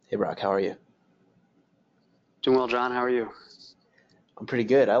Hey Brock, how are you? Doing well, John. How are you? I'm pretty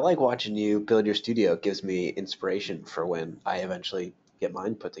good. I like watching you build your studio. It gives me inspiration for when I eventually get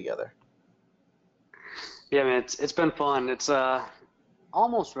mine put together. Yeah, man, it's been fun. It's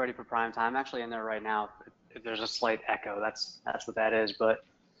almost ready for prime time. I'm actually in there right now. If there's a slight echo, that's what that is. But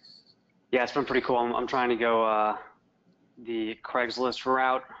yeah, it's been pretty cool. I'm trying to go the Craigslist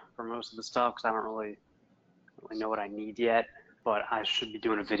route for most of the stuff because I don't really know what I need yet. But I should be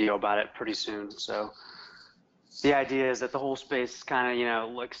doing a video about it pretty soon. So the idea is that the whole space is kind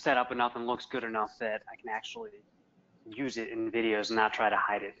of like set up enough and looks good enough that I can actually use it in videos and not try to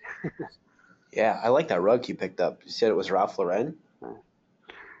hide it. Yeah, I like that rug you picked up. You said it was Ralph Lauren?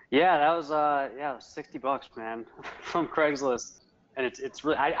 Yeah, that was yeah, it was $60, man, from Craigslist. And it's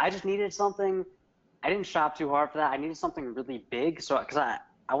really I just needed something. I didn't shop too hard for that. I needed something really big, so because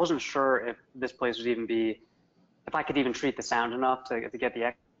I wasn't sure if this place would even be if I could even treat the sound enough to get the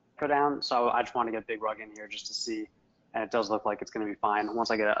echo down. So I just want to get a big rug in here just to see, and it does look like it's going to be fine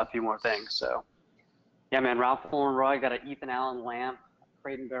once I get a few more things. So yeah, man, Ralph Lauren rug, got an Ethan Allen lamp,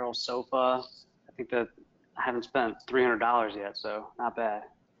 Crate and Barrel sofa. I think that I haven't spent $300 yet, so not bad.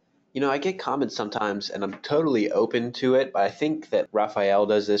 I get comments sometimes, and I'm totally open to it, but I think that Raphael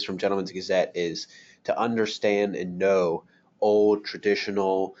does this from Gentleman's Gazette is to understand and know old,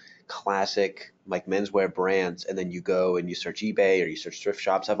 traditional, classic, like menswear brands, and then you go and you search eBay or you search thrift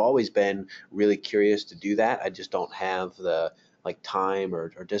shops. I've always been really curious to do that. I just don't have the time or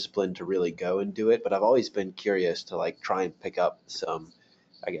discipline to really go and do it, but I've always been curious to try and pick up some,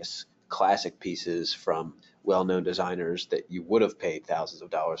 I guess, classic pieces from well-known designers that you would have paid thousands of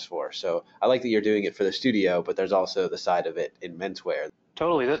dollars for. So I like that you're doing it for the studio, but there's also the side of it in menswear.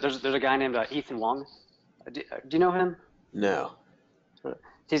 Totally. There's a guy named Ethan Wong. Do you know him? No.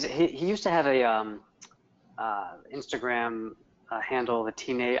 He used to have a Instagram handle, the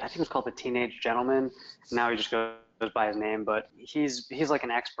teenage. I think it was called the Teenage Gentleman. Now he just goes by his name, but he's like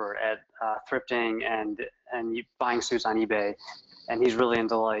an expert at thrifting and buying suits on eBay, and he's really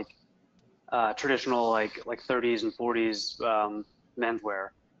into like traditional like 30s and 40s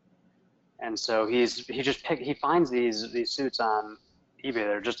menswear. And so he finds these suits on eBay.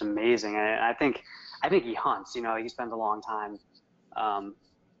 They're just amazing, and I think he hunts. He spends a long time um,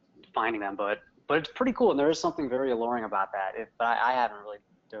 finding them, but it's pretty cool, and there is something very alluring about that. But I haven't really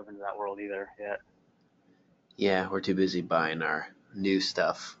dove into that world either yet. Yeah, we're too busy buying our new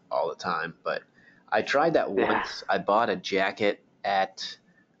stuff all the time. But I tried that Yeah, once. I bought a jacket at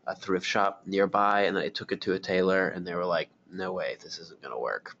a thrift shop nearby, and then I took it to a tailor, and they were like, "No way, this isn't gonna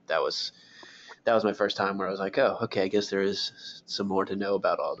work." That was my first time where I was like, "Oh, okay, I guess there is some more to know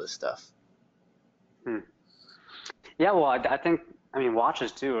about all this stuff." hmm. Yeah. Well, I think I mean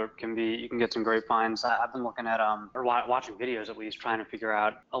watches too can be you can get some great finds. I've been looking at or watching videos at least, trying to figure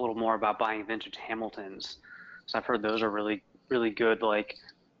out a little more about buying vintage Hamiltons. So I've heard those are really good, like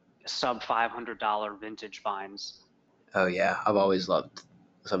sub $500 vintage finds. Oh yeah, I've always loved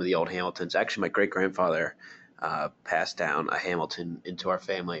some of the old Hamiltons. Actually, my great grandfather passed down a Hamilton into our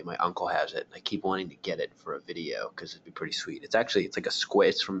family. My uncle has it. I keep wanting to get it for a video because it'd be pretty sweet. It's like a square.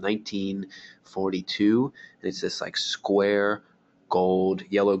 It's from 1942, and it's this like square gold,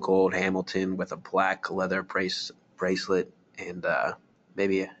 yellow gold Hamilton with a black leather bracelet, and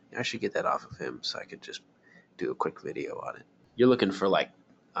maybe I should get that off of him so I could just do a quick video on it. You're looking for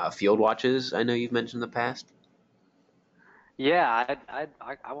field watches. I know you've mentioned in the past. Yeah,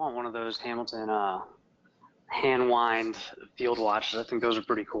 I want one of those Hamilton hand wind field watches. I think those are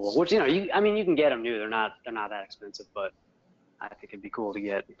pretty cool. Which I mean you can get them new. They're not that expensive, but I think it'd be cool to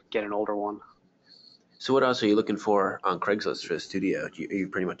get an older one. So what else are you looking for on Craigslist for the studio? Are you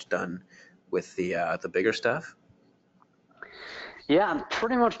pretty much done with the bigger stuff? Yeah, I'm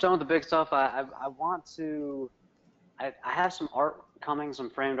pretty much done with the big stuff. I want to. I have some art coming, some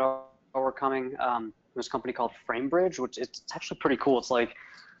framed artwork coming. This company called FrameBridge, which it's actually pretty cool. It's like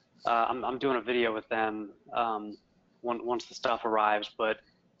I'm doing a video with them once the stuff arrives, but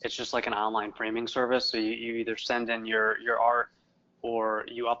it's just like an online framing service. So you either send in your art or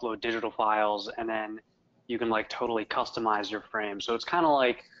you upload digital files, and then you can like totally customize your frame. So it's kind of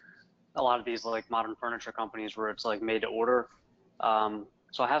like a lot of these like modern furniture companies where it's like made to order.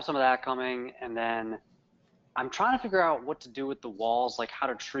 So I have some of that coming, and then I'm trying to figure out what to do with the walls, like how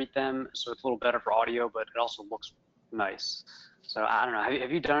to treat them so it's a little better for audio, but it also looks nice. So I don't know.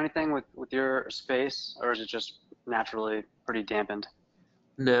 Have you done anything with your space, or is it just naturally pretty dampened?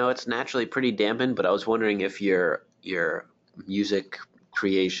 No, it's naturally pretty dampened, but I was wondering if your music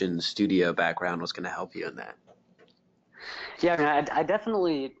creation studio background was going to help you in that. Yeah, I mean, I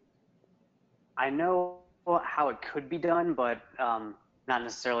definitely I know how it could be done, but not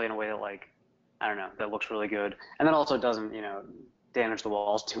necessarily in a way that like, I don't know, that looks really good, and then also doesn't, damage the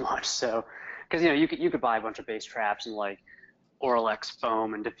walls too much. So, because you could buy a bunch of bass traps and like Oralex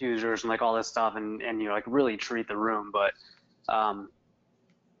foam and diffusers and like all this stuff, and like really treat the room. But um,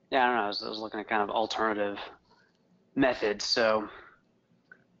 yeah, I don't know. I was looking at kind of alternative methods, so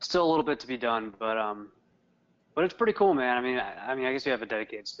still a little bit to be done, but it's pretty cool, man. I mean, I guess you have a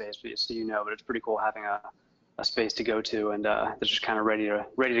dedicated space, but but it's pretty cool having a space to go to and that's just kind of ready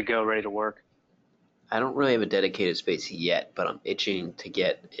to go, ready to work. I don't really have a dedicated space yet, but I'm itching to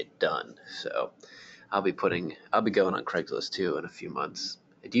get it done. So I'll be going on Craigslist too in a few months.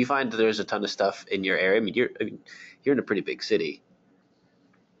 Do you find that there's a ton of stuff in your area? You're in a pretty big city.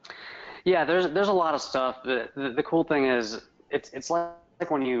 Yeah, there's a lot of stuff. The cool thing is it's like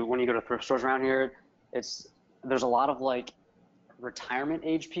when you go to thrift stores around here, it's there's a lot of like retirement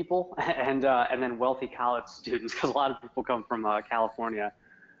age people and then wealthy college students because a lot of people come from California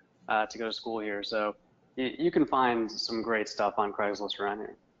to go to school here. So you can find some great stuff on Craigslist around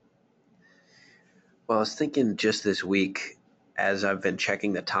here. Well, I was thinking just this week, as I've been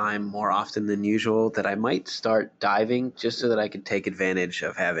checking the time more often than usual, that I might start diving just so that I could take advantage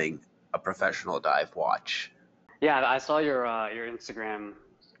of having a professional dive watch. Yeah, I saw your Instagram.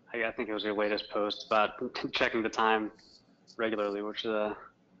 I think it was your latest post about checking the time regularly, which I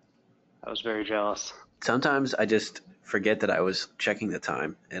was very jealous. Sometimes I just forget that I was checking the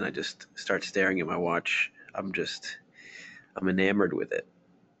time and I just start staring at my watch. I'm enamored with it.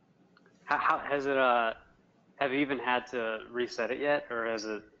 How has it? Have you even had to reset it yet, or has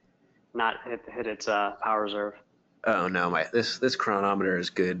it not hit its power reserve? Oh no, my this chronometer is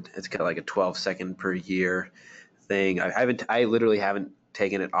good. It's got like a 12-second per year thing. I literally haven't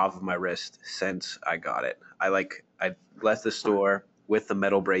taken it off of my wrist since I got it. I left the store with the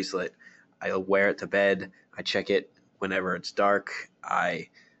metal bracelet. I wear it to bed. I check it whenever it's dark.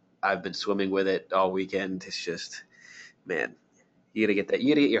 I've been swimming with it all weekend. It's just, man, you gotta get that. You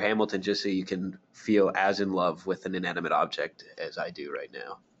gotta get your Hamilton just so you can feel as in love with an inanimate object as I do right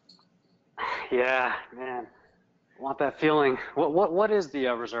now. Yeah, man, I want that feeling. What is the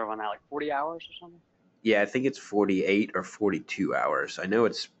reserve on that? Like 40 hours or something? Yeah, I think it's 48 or 42 hours. I know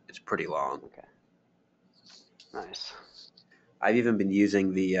it's pretty long. Okay, nice. I've even been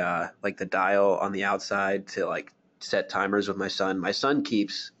using the like the dial on the outside to like set timers with my son. My son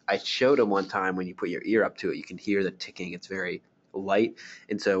keeps. I showed him one time when you put your ear up to it, you can hear the ticking. It's very light,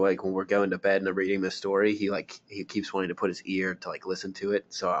 and so like when we're going to bed and I'm reading the story, he keeps wanting to put his ear to like listen to it.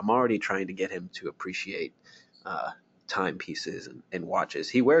 So I'm already trying to get him to appreciate uh, timepieces and watches.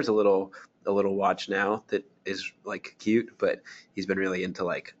 He wears a little watch now that is like cute, but he's been really into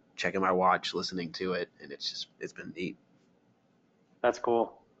like checking my watch, listening to it, and it's been neat. That's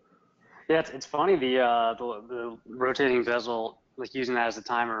cool. Yeah, it's funny the rotating bezel, like using that as a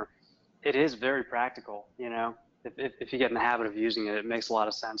timer. It is very practical. If you get in the habit of using it, it makes a lot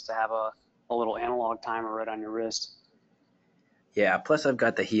of sense to have a little analog timer right on your wrist. Yeah, plus I've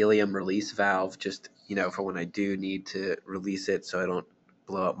got the helium release valve just, for when I do need to release it so I don't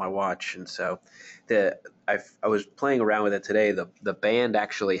blow up my watch. And so I was playing around with it today. The band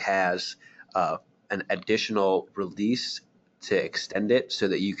actually has uh, an additional release to extend it so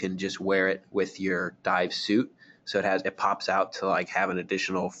that you can just wear it with your dive suit. So it pops out to like have an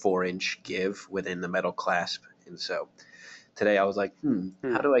additional 4-inch give within the metal clasp. And so today I was like, Hmm.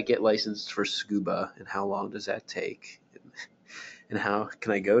 how do I get licensed for scuba and how long does that take? And how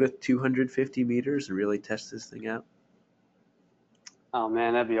can I go to 250 meters and really test this thing out? Oh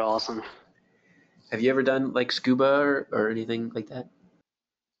man, that'd be awesome. Have you ever done like scuba or anything like that?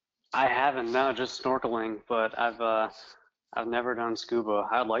 I haven't, no, just snorkeling, but I've never done scuba.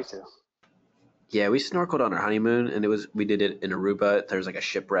 I'd like to. Yeah, we snorkeled on our honeymoon, and we did it in Aruba. There was like a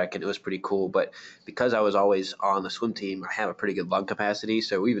shipwreck, and it was pretty cool. But because I was always on the swim team, I have a pretty good lung capacity.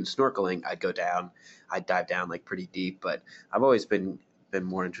 So even snorkeling, I'd dive down like pretty deep. But I've always been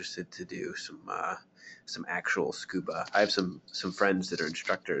more interested to do some actual scuba. I have some friends that are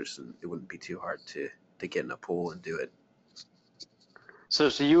instructors, and it wouldn't be too hard to get in a pool and do it. So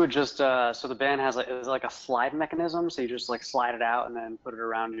you would just so the band has like is it like a slide mechanism, so you just like slide it out and then put it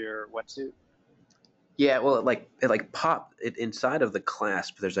around your wetsuit. Yeah, well, it like pop it inside of the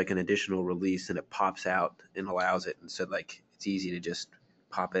clasp. There's like an additional release, and it pops out and allows it. And so like it's easy to just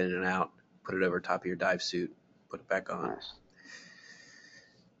pop in and out, put it over top of your dive suit, put it back on. Nice.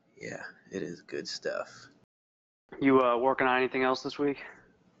 Yeah, it is good stuff. You working on anything else this week?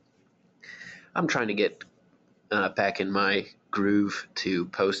 I'm trying to get back in my groove to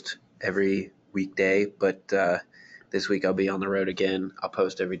post every weekday, but this week I'll be on the road again. I'll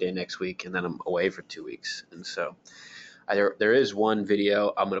post every day next week, and then I'm away for 2 weeks, and so There is one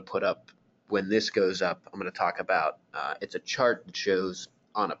video I'm going to put up when this goes up. I'm going to talk about it's a chart that shows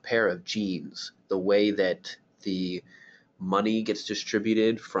on a pair of jeans the way that the money gets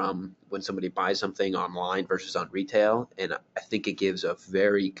distributed from when somebody buys something online versus on retail, and I think it gives a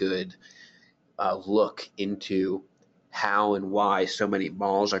very good look into how and why so many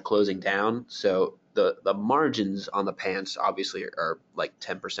malls are closing down. So the margins on the pants obviously are like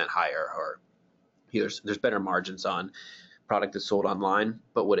 10% higher, or there's better margins on product that's sold online.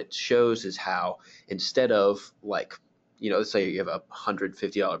 But what it shows is how instead of like, let's say you have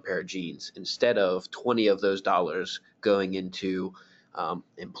 $150 pair of jeans, instead of 20 of those dollars going into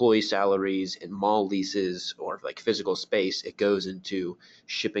employee salaries and mall leases or like physical space, it goes into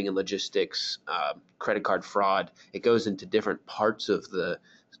shipping and logistics, credit card fraud. It goes into different parts of the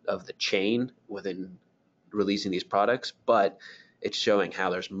chain within releasing these products, but it's showing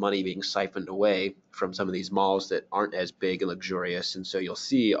how there's money being siphoned away from some of these malls that aren't as big and luxurious. And so you'll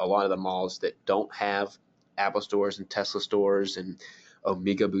see a lot of the malls that don't have Apple stores and Tesla stores and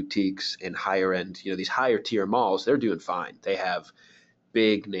Omega boutiques and higher end, these higher tier malls, they're doing fine. They have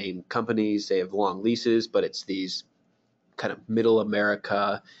big name companies, they have long leases, but it's these kind of middle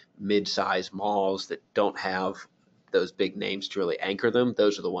America, mid-sized malls that don't have those big names to really anchor them.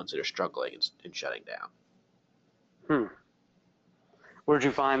 Those are the ones that are struggling and shutting down. Where'd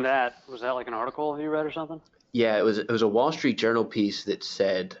you find that? Was that like an article you read or something? Yeah, it was a Wall Street Journal piece that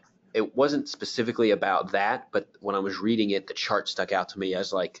said it wasn't specifically about that, but when I was reading it, the chart stuck out to me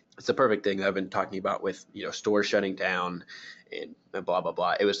as like it's the perfect thing that I've been talking about with stores shutting down and blah blah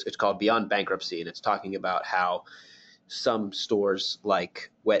blah. It's called Beyond Bankruptcy, and it's talking about how some stores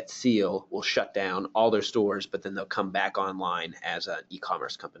like Wet Seal will shut down all their stores, but then they'll come back online as an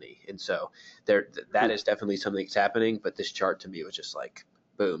e-commerce company. And so that is definitely something that's happening. But this chart to me was just like,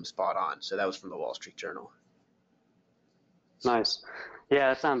 boom, spot on. So that was from the Wall Street Journal. Nice.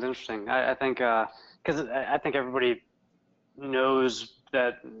 Yeah, that sounds interesting. I think because I think everybody knows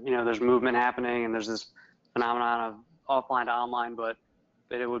that there's movement happening and there's this phenomenon of offline to online, but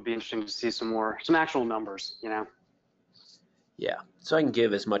it would be interesting to see some actual numbers. Yeah, so I can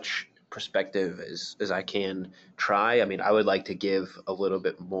give as much perspective as I can try. I mean, I would like to give a little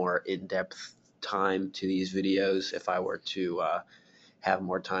bit more in-depth time to these videos if I were to have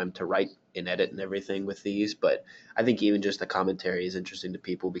more time to write and edit and everything with these. But I think even just the commentary is interesting to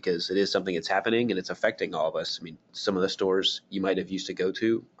people because it is something that's happening and it's affecting all of us. I mean, some of the stores you might have used to go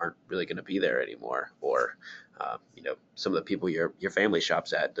to aren't really going to be there anymore, or some of the people your family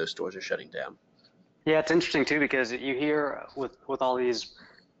shops at, those stores are shutting down. Yeah, it's interesting too because you hear with all these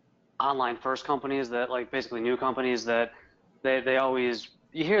online first companies that like basically new companies that they always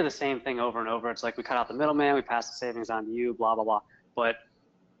you hear the same thing over and over. It's like we cut out the middleman, we pass the savings on to you, blah blah blah. But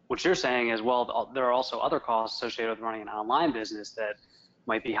what you're saying is, well, there are also other costs associated with running an online business that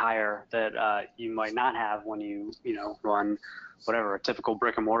might be higher that you might not have when you run whatever a typical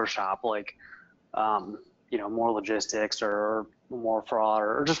brick and mortar shop, like more logistics or more fraud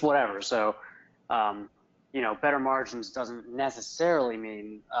or just whatever. So better margins doesn't necessarily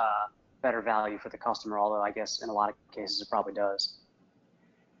mean better value for the customer, although I guess in a lot of cases it probably does.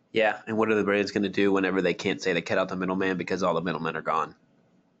 Yeah, and what are the brands going to do whenever they can't say they cut out the middleman because all the middlemen are gone?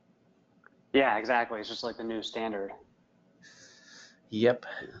 Yeah, exactly. It's just like the new standard. Yep.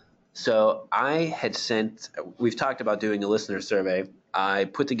 So we've talked about doing a listener survey. I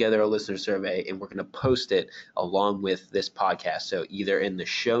put together a listener survey and we're going to post it along with this podcast. So either in the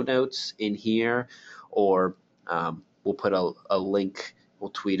show notes in here or we'll put a link, we'll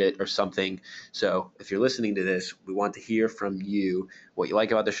tweet it or something. So if you're listening to this, we want to hear from you what you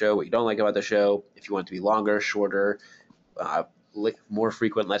like about the show, what you don't like about the show, if you want it to be longer, shorter, more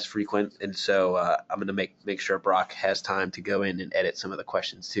frequent, less frequent. And so I'm going to make sure Brock has time to go in and edit some of the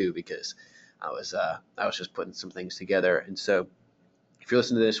questions too, because I was just putting some things together. And so if you're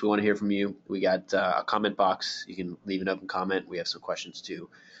listening to this, we want to hear from you. We got a comment box. You can leave an open comment. We have some questions too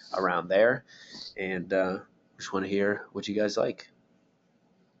around there. And just want to hear what you guys like.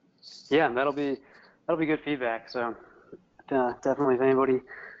 Yeah, that'll be good feedback. So definitely if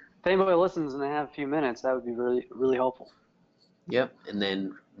anybody listens and they have a few minutes, that would be really, really helpful. Yep. And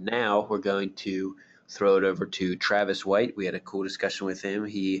then now we're going to throw it over to Travis White. We had a cool discussion with him.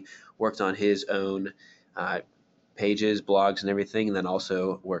 He worked on his own pages, blogs, and everything, and then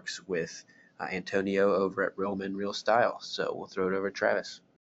also works with Antonio over at Real Men Real Style. So we'll throw it over to Travis.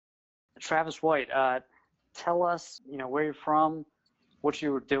 Travis White, tell us, where you're from, what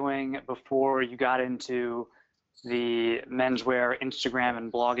you were doing before you got into the menswear, Instagram,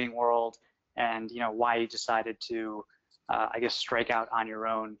 and blogging world, and why you decided to, I guess, strike out on your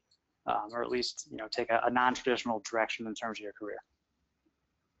own or at least take a non-traditional direction in terms of your career?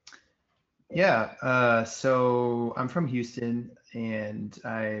 Yeah, so I'm from Houston, and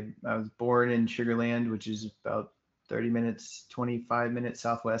I was born in Sugar Land, which is about 30 minutes, 25 minutes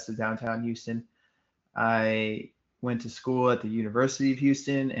southwest of downtown Houston. I went to school at the University of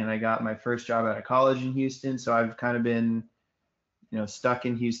Houston, and I got my first job out of college in Houston. So I've kind of been, stuck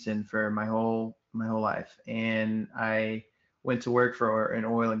in Houston for my whole life. And I went to work for an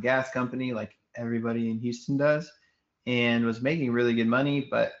oil and gas company, like everybody in Houston does, and was making really good money.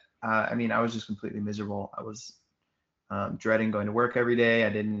 But I mean, I was just completely miserable. I was dreading going to work every day. I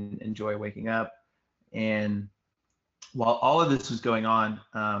didn't enjoy waking up. And while all of this was going on,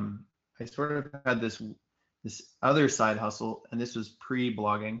 I sort of had this other side hustle, and this was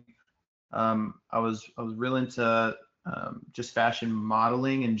pre-blogging. I was real into just fashion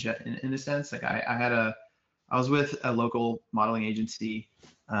modeling in a sense. Like I was with a local modeling agency,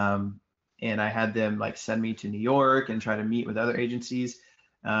 and I had them like send me to New York and try to meet with other agencies.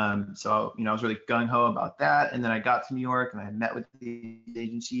 So I was really gung ho about that. And then I got to New York and I met with these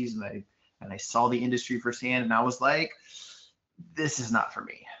agencies, and I saw the industry firsthand, and I was like, this is not for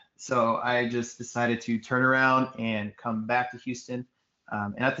me. So I just decided to turn around and come back to Houston.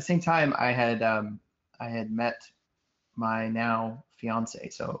 And at the same time, I had met my now fiance.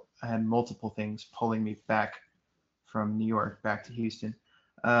 So I had multiple things pulling me back from New York back to Houston.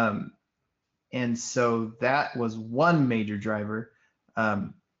 And so that was one major driver.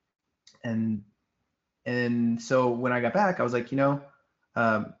 And so when I got back, I was like,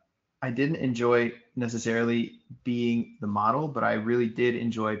 I didn't enjoy necessarily being the model, but I really did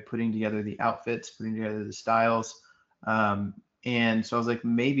enjoy putting together the outfits, putting together the styles. And so I was like,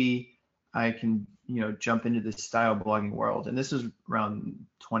 maybe I can, jump into this style blogging world. And this was around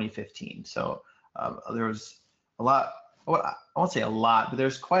 2015. So there was a lot, well, I won't say a lot, but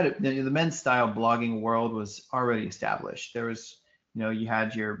there's quite the men's style blogging world was already established. There was, you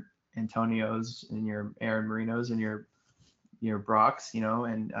had your Antonios and your Aaron Marinos and your Brocks,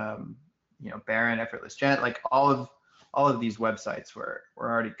 and Baron, Effortless Gent, like all of these websites were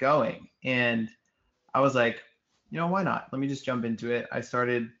already going. And I was like, why not? Let me just jump into it. I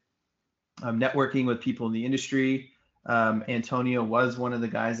started networking with people in the industry. Antonio was one of the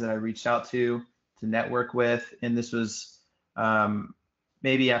guys that I reached out to network with. And this was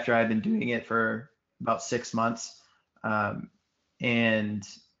maybe after I'd been doing it for about 6 months. And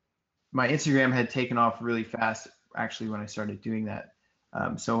my Instagram had taken off really fast, actually, when I started doing that.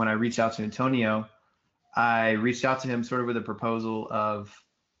 So when I reached out to Antonio, I reached out to him sort of with a proposal of,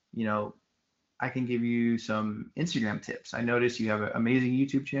 I can give you some Instagram tips. I noticed you have an amazing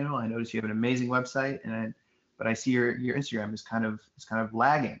YouTube channel. I noticed you have an amazing website, but I see your Instagram is kind of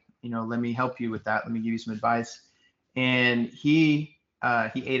lagging. Let me help you with that. Let me give you some advice. And he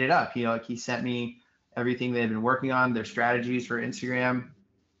ate it up. He sent me everything they've been working on, their strategies for Instagram,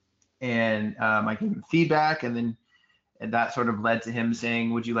 and I gave him feedback, and that sort of led to him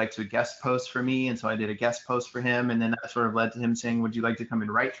saying, would you like to guest post for me? And so I did a guest post for him, and then that sort of led to him saying, would you like to come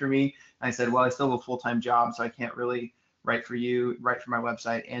and write for me? And I said, well, I still have a full-time job, so I can't really write for my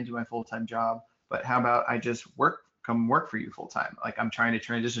website and do my full-time job, but how about I just come work for you full-time? Like, I'm trying to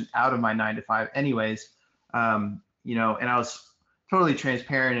transition out of my 9 to 5 anyways. And I was totally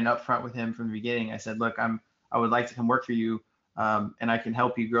transparent and upfront with him from the beginning. I said, look, I would like to come work for you, and I can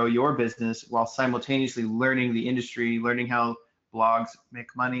help you grow your business while simultaneously learning the industry, learning how blogs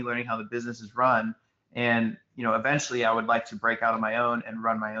make money, learning how the business is run. And, eventually I would like to break out on my own and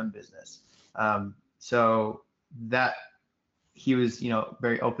run my own business. So that he was,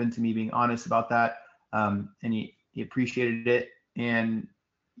 very open to me being honest about that. And he appreciated it, and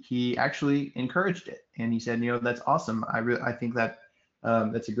he actually encouraged it. And he said, that's awesome. I think that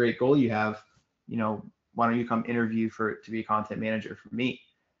that's a great goal you have. Why don't you come interview to be a content manager for me?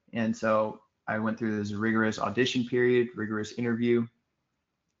 And so I went through this rigorous audition period, rigorous interview,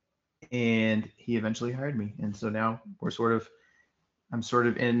 and he eventually hired me. And so now I'm sort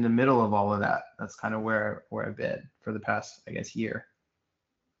of in the middle of all of that. That's kind of where I've been for the past, I guess, year.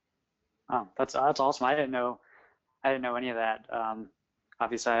 Oh, that's awesome. I didn't know any of that.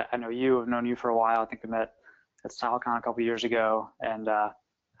 Obviously, I know you. I've known you for a while. I think we met at StyleCon a couple years ago, and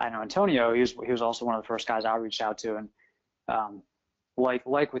I know Antonio. He was also one of the first guys I reached out to, and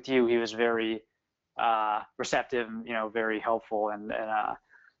like with you, he was very receptive, and very helpful, and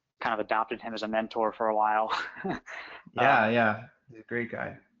kind of adopted him as a mentor for a while. Yeah, he's a great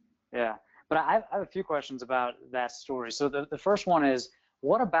guy. Yeah, but I have a few questions about that story. So the first one is,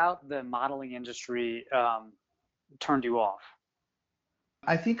 what about the modeling industry turned you off?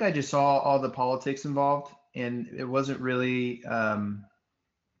 I think I just saw all the politics involved, and it wasn't really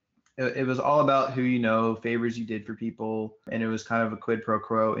it was all about who you know, favors you did for people, and it was kind of a quid pro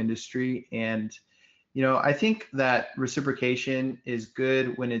quo industry. And I think that reciprocation is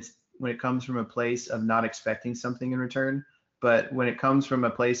good when it comes from a place of not expecting something in return. But when it comes from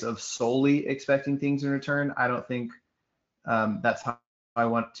a place of solely expecting things in return, I don't think that's how I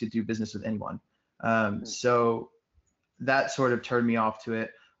want to do business with anyone. So that sort of turned me off to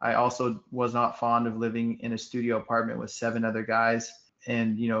it. I also was not fond of living in a studio apartment with 7 other guys.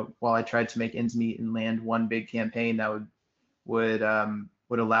 And while I tried to make ends meet and land one big campaign that would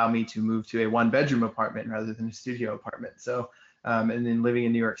allow me to move to a 1-bedroom apartment rather than a studio apartment. So and then living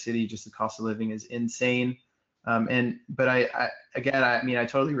in New York City, just the cost of living is insane. But I mean, I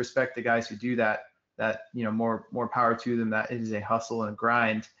totally respect the guys who do that. More power to them. That is a hustle and a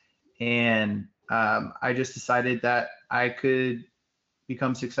grind. And I just decided that I could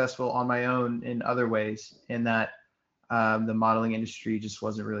become successful on my own in other ways, and that the modeling industry just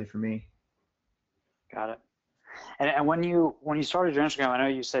wasn't really for me. Got it. And when you started your Instagram, I know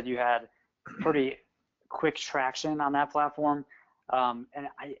you said you had pretty quick traction on that platform. And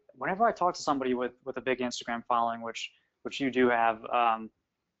whenever I talk to somebody with a big Instagram following, which you do have,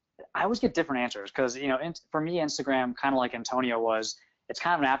 I always get different answers because for me, Instagram, kind of like Antonio was, it's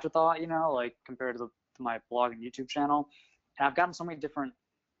kind of an afterthought, like compared to my blog and YouTube channel. And I've gotten so many different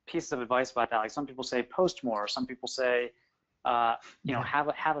pieces of advice about that. Like some people say post more, some people say have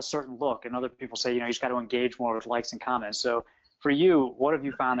a certain look, and other people say you just got to engage more with likes and comments. So for you, what have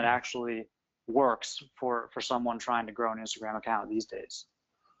you found that actually works for someone trying to grow an Instagram account these days?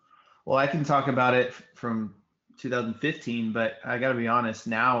 Well, I can talk about it from 2015, but I got to be honest,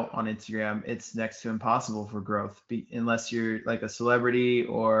 now on Instagram, it's next to impossible for growth unless you're like a celebrity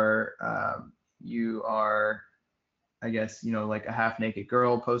or you are, I guess, like a half naked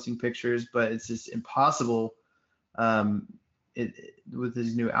girl posting pictures, but it's just impossible with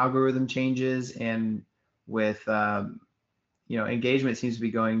these new algorithm changes and with, engagement seems to be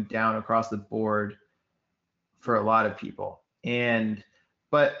going down across the board for a lot of people.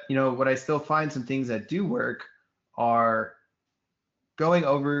 But what I still find some things that do work are going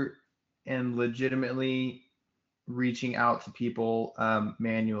over and legitimately reaching out to people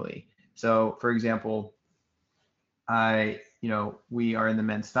manually. So for example, we are in the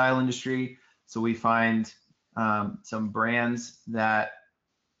men's style industry, so we find some brands that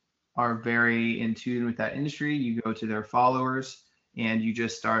are very in tune with that industry. You go to their followers and you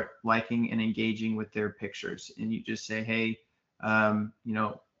just start liking and engaging with their pictures, and you just say, hey,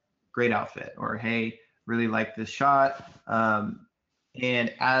 great outfit, or hey, really like this shot.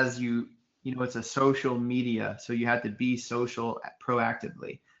 And as it's a social media, so you have to be social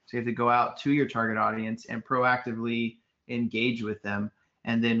proactively. So you have to go out to your target audience and proactively engage with them.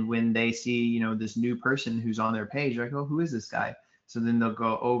 And then when they see, this new person who's on their page, they're like, oh, who is this guy? So then they'll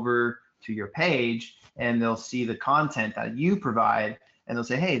go over to your page and they'll see the content that you provide, and they'll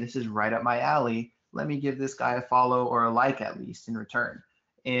say, hey, this is right up my alley. Let me give this guy a follow or a like at least in return.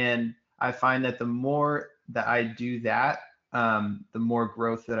 And I find that the more that I do that, the more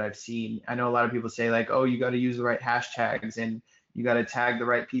growth that I've seen. I know a lot of people say like, oh, you got to use the right hashtags and you got to tag the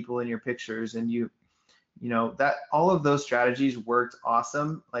right people in your pictures, and that all of those strategies worked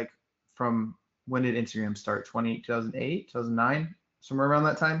awesome. Like from when did Instagram start? 2008, 2009, somewhere around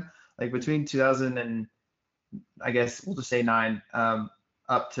that time. Like between 2000 and I guess we'll just say 9,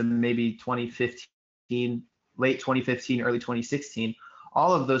 up to maybe 2015, late 2015, early 2016.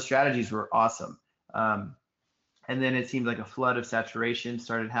 All of those strategies were awesome. And then it seemed like a flood of saturation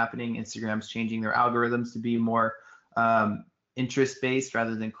started happening. Instagram's changing their algorithms to be more interest-based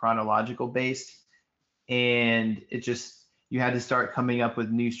rather than chronological-based. And you had to start coming up with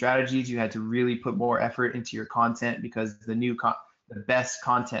new strategies. You had to really put more effort into your content, because the best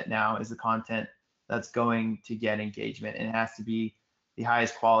content now is the content that's going to get engagement, and it has to be the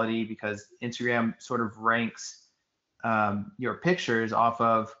highest quality, because Instagram sort of ranks your pictures off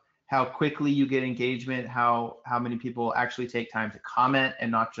of how quickly you get engagement, how many people actually take time to comment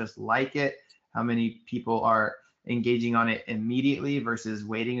and not just like it, how many people are engaging on it immediately versus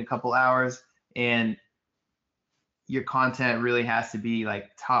waiting a couple hours. And your content really has to be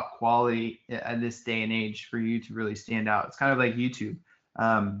like top quality at this day and age for you to really stand out. It's kind of like YouTube.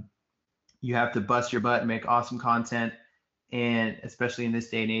 You have to bust your butt and make awesome content, and especially in this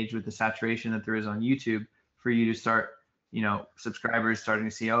day and age with the saturation that there is on YouTube, for you to start, subscribers starting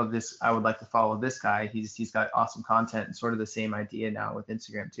to see, oh, I would like to follow this guy. He's got awesome content. And sort of the same idea now with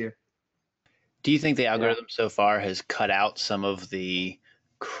Instagram too. Do you think the algorithm so far has cut out some of the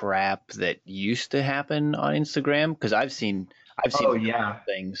crap that used to happen on Instagram? Because I've seen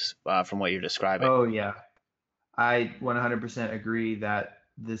things from what you're describing. Oh yeah, I 100% agree that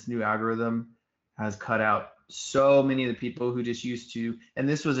this new algorithm has cut out so many of the people who just used to, and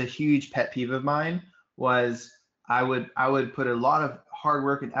this was a huge pet peeve of mine, was I would put a lot of hard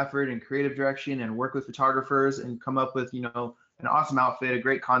work and effort and creative direction and work with photographers and come up with, an awesome outfit, a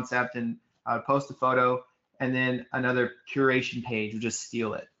great concept, and I would post a photo, and then another curation page would just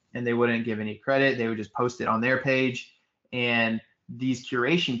steal it, and they wouldn't give any credit. They would just post it on their page, and these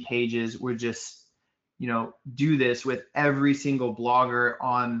curation pages would just, do this with every single blogger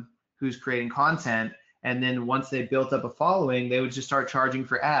on who's creating content. And then once they built up a following, they would just start charging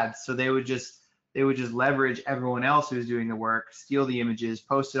for ads. So they would just leverage everyone else who's doing the work, steal the images,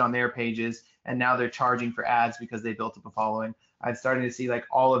 post it on their pages, and now they're charging for ads because they built up a following. I'm starting to see like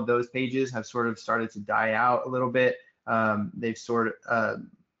all of those pages have sort of started to die out a little bit. They've sort of,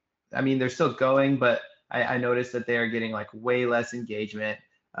 they're still going, but I noticed that they are getting like way less engagement.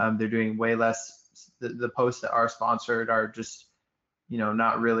 They're doing way less. The posts that are sponsored are just,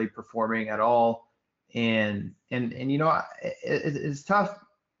 not really performing at all. And it's tough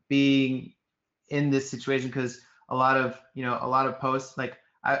being in this situation because a lot of posts, like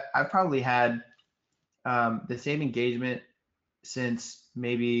I've probably had the same engagement since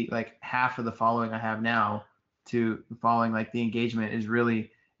maybe like half of the following I have now to the following. Like the engagement is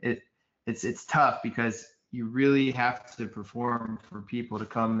really, it's tough because you really have to perform for people to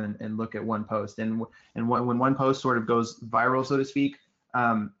come and look at one post. And when one post sort of goes viral, so to speak,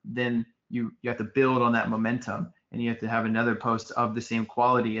 then you have to build on that momentum, and you have to have another post of the same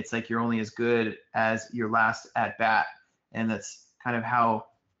quality. It's like you're only as good as your last at bat. And that's kind of how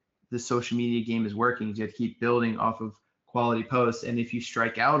the social media game is working. You have to keep building off of quality posts. And if you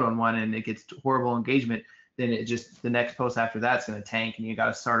strike out on one and it gets horrible engagement, then the next post after that's going to tank, and you got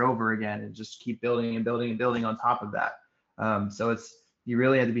to start over again and just keep building and building and building on top of that. So you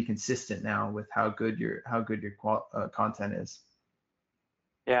really have to be consistent now with how good your content is.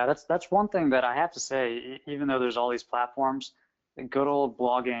 Yeah, that's one thing that I have to say, even though there's all these platforms, the good old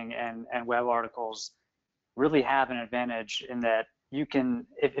blogging and web articles really have an advantage in that you can,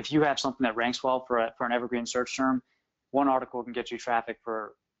 if you have something that ranks well for an evergreen search term, one article can get you traffic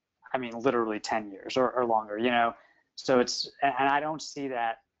for, literally 10 years or longer, So and I don't see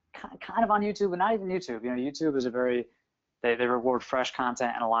that kind of on YouTube, but not even YouTube. YouTube is they reward fresh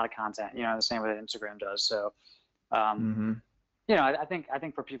content and a lot of content, the same way that Instagram does. So, I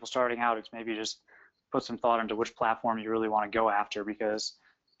think for people starting out, it's maybe just put some thought into which platform you really want to go after, because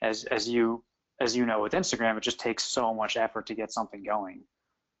as you know, with Instagram, it just takes so much effort to get something going.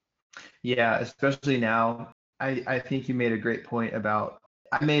 Yeah, especially now. I think you made a great point about,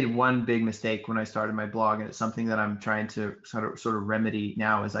 I made one big mistake when I started my blog, and it's something that I'm trying to sort of remedy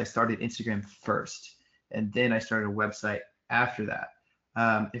now, is I started Instagram first, and then I started a website after that.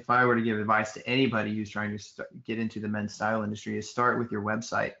 If I were to give advice to anybody who's trying to get into the men's style industry, is start with your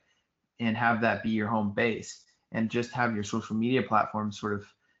website and have that be your home base, and just have your social media platforms sort of,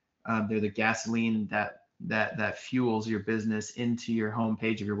 they're the gasoline that fuels your business into your home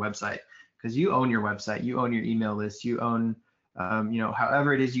page of your website, because you own your website, you own your email list, you own,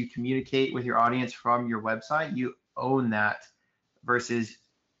 however it is you communicate with your audience from your website, you own that, versus,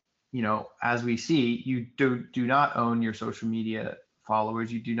 as we see, you do not own your social media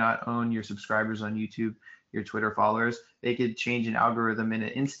followers. You do not own your subscribers on YouTube, your Twitter followers. They could change an algorithm in an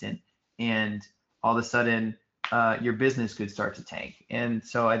instant, and all of a sudden your business could start to tank. And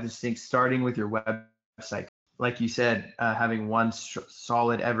so I just think starting with your website, like you said, having one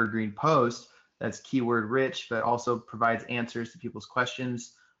solid evergreen post that's keyword rich, but also provides answers to people's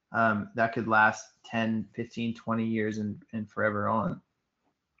questions, that could last 10, 15, 20 years and forever on.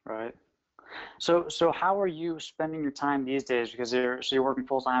 Right. So how are you spending your time these days? Because you're working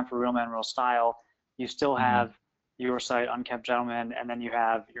full time for Real Men Real Style. You still have your site, Unkept Gentleman, and then you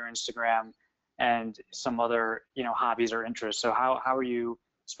have your Instagram and some other hobbies or interests. So how are you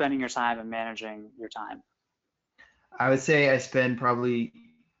spending your time and managing your time? I would say I spend probably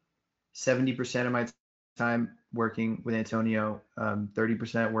 70% of my time working with Antonio,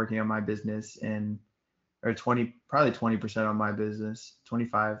 30% working on my business, or probably 20% on my business,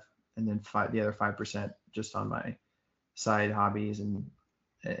 25, and then the other 5% just on my side hobbies and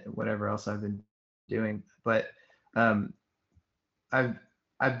whatever else I've been doing. But I've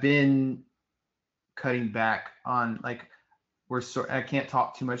been cutting back on, like, I can't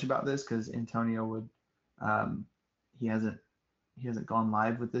talk too much about this because Antonio would, he hasn't gone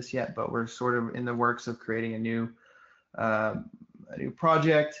live with this yet, but we're sort of in the works of creating a new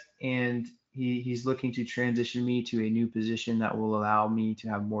project, and he's looking to transition me to a new position that will allow me to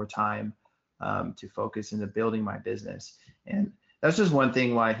have more time to focus into building my business. And that's just one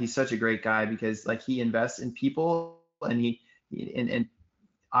thing why he's such a great guy, because like he invests in people, and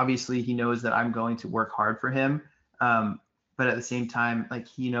obviously he knows that I'm going to work hard for him. But at the same time, like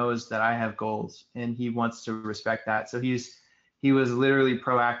he knows that I have goals and he wants to respect that. So he was literally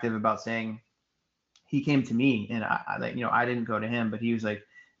proactive about saying, he came to me and I didn't go to him, but he was like,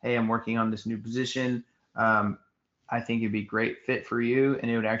 hey, I'm working on this new position. I think it'd be a great fit for you and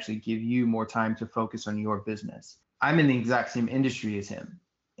it would actually give you more time to focus on your business. I'm in the exact same industry as him.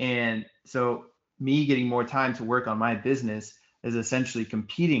 And so me getting more time to work on my business is essentially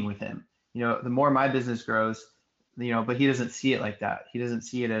competing with him. The more my business grows, but he doesn't see it like that. He doesn't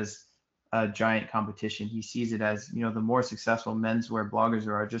see it as a giant competition. He sees it as, the more successful menswear bloggers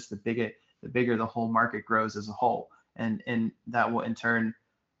there are, just the bigger the whole market grows as a whole. And that will in turn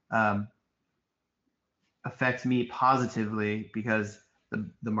affect me positively because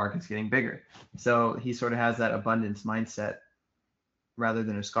the market's getting bigger. So he sort of has that abundance mindset rather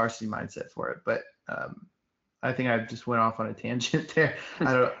than a scarcity mindset for it. But I think I just went off on a tangent there.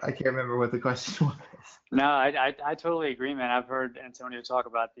 I can't remember what the question was. No, I totally agree, man. I've heard Antonio talk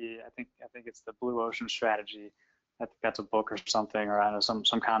about I think it's the blue ocean strategy. I think that's a book or something, or I don't know,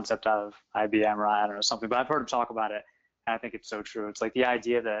 some concept out of IBM, or I don't know, something. But I've heard him talk about it, and I think it's so true. It's like the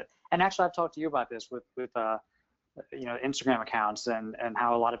idea that, and actually I've talked to you about this with Instagram accounts and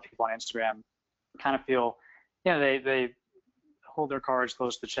how a lot of people on Instagram kind of feel, they hold their cards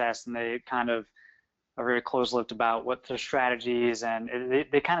close to the chest and they kind of are very close-lipped about what their strategies, and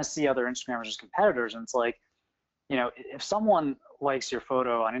they kind of see other Instagrammers as competitors. And it's like, if someone likes your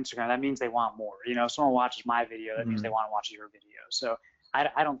photo on Instagram, that means they want more. If someone watches my video, that means they want to watch your video. So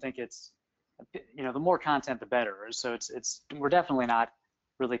I don't think it's, the more content, the better. So we're definitely not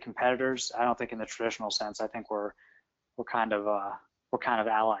really competitors. I don't think in the traditional sense. I think we're kind of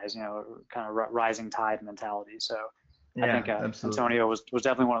allies, kind of rising tide mentality. So yeah, I think absolutely. Antonio was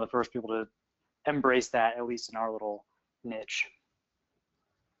definitely one of the first people to embrace that, at least in our little niche.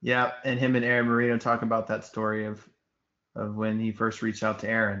 Yeah, and him and Aaron Marino talk about that story of when he first reached out to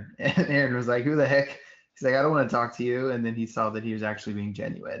Aaron, and Aaron was like, "Who the heck?" He's like, "I don't want to talk to you." And then he saw that he was actually being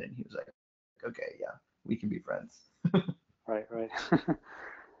genuine, and he was like, "Okay, yeah, we can be friends." Right.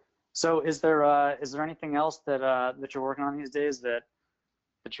 So is there anything else that you're working on these days that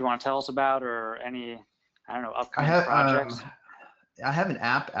you want to tell us about, or any, I don't know, upcoming projects? I have an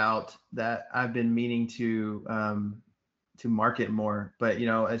app out that I've been meaning to market more, but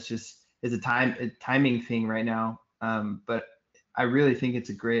it's a timing thing right now. But I really think it's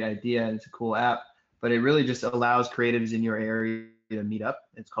a great idea and it's a cool app, but it really just allows creatives in your area to meet up.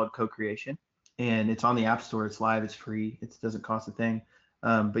 It's called Co-Creation, and it's on the App Store. It's live, it's free, it doesn't cost a thing.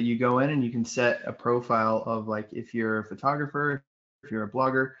 But you go in and you can set a profile of, like, if you're a photographer, if you're a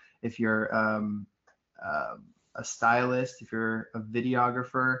blogger, if you're a stylist, if you're a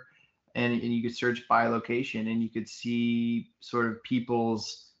videographer, and you could search by location and you could see sort of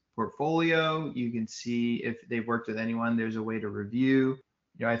people's portfolio. You can see if they've worked with anyone. There's a way to review.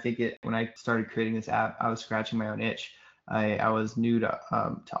 I think when I started creating this app, I was scratching my own itch. I was new to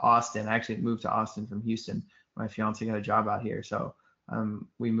Austin. I actually moved to Austin from Houston. My fiance got a job out here, so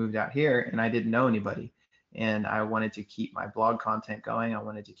we moved out here, and I didn't know anybody. And I wanted to keep my blog content going. I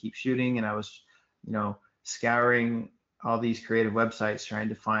wanted to keep shooting, and I was, scouring all these creative websites trying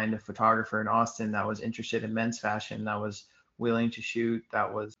to find a photographer in Austin that was interested in men's fashion, that was willing to shoot,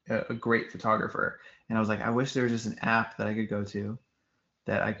 that was a great photographer. And I was like, I wish there was just an app that I could go to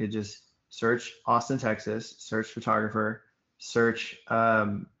that I could just search Austin, Texas, search photographer, search,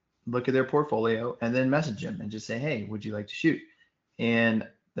 look at their portfolio, and then message them and just say, hey, would you like to shoot? And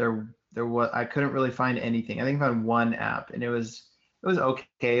there was, I couldn't really find anything. I think I found one app, and it was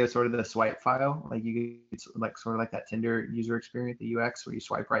okay. It was sort of the swipe file, like it's like sort of like that Tinder user experience, the UX, where you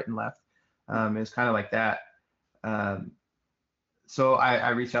swipe right and left. It was kind of like that. So I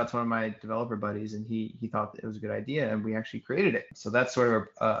reached out to one of my developer buddies, and he thought that it was a good idea, and we actually created it. So that's sort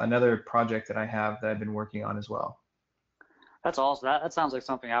of another project that I have that I've been working on as well. That's awesome. That sounds like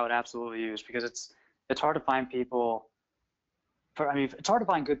something I would absolutely use, because it's hard to find people. It's hard to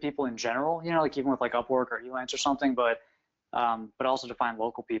find good people in general, like even with like Upwork or Elance or something, but also to find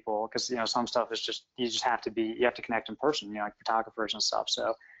local people, because some stuff is just, you have to connect in person, like photographers and stuff.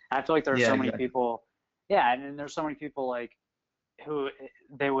 So I feel like there are so many people, and there's so many people like who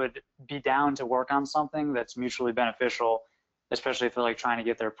they would be down to work on something that's mutually beneficial, especially if they're like trying to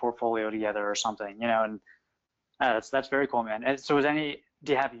get their portfolio together or something, and that's very cool, man. And so do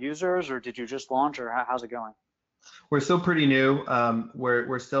you have users, or did you just launch, or how's it going? We're still pretty new.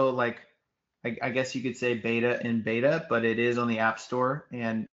 We're still like, I guess you could say beta, but it is on the App Store.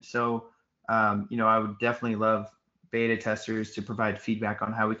 And so, I would definitely love beta testers to provide feedback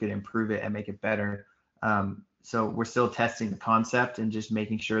on how we could improve it and make it better. So we're still testing the concept and just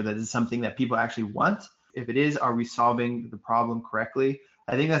making sure that it's something that people actually want. If it is, are we solving the problem correctly?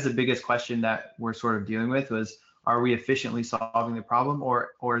 I think that's the biggest question that we're sort of dealing with was, are we efficiently solving the problem,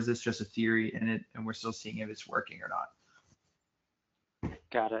 or is this just a theory and we're still seeing if it's working or not?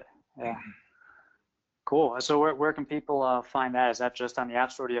 Got it. Yeah. Cool. So where can people find that? Is that just on the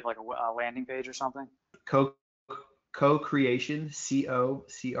App Store? Do you have like a landing page or something? Co-creation,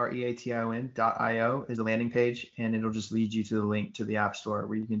 COCREATION.io is a landing page, and it'll just lead you to the link to the App Store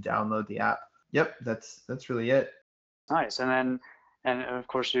where you can download the app. Yep, that's really it. Nice. And of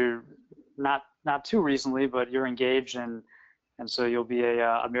course you're not too recently, but you're engaged, and so you'll be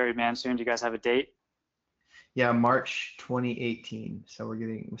a married man soon. Do you guys have a date? Yeah, March 2018. So we're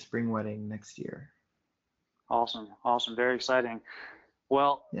getting a spring wedding next year. Awesome. Very exciting.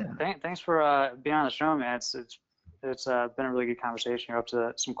 Well, yeah. Thanks for being on the show, man. It's been a really good conversation. You're up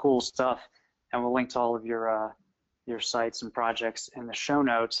to some cool stuff, and we'll link to all of your sites and projects in the show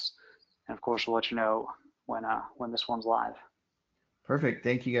notes. And of course, we'll let you know when this one's live. Perfect.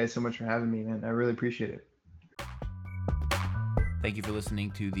 Thank you guys so much for having me, man. I really appreciate it. Thank you for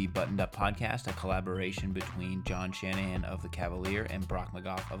listening to the Buttoned Up Podcast, a collaboration between John Shanahan of The Cavalier and Brock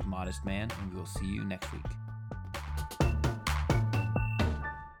McGough of Modest Man, and we will see you next week.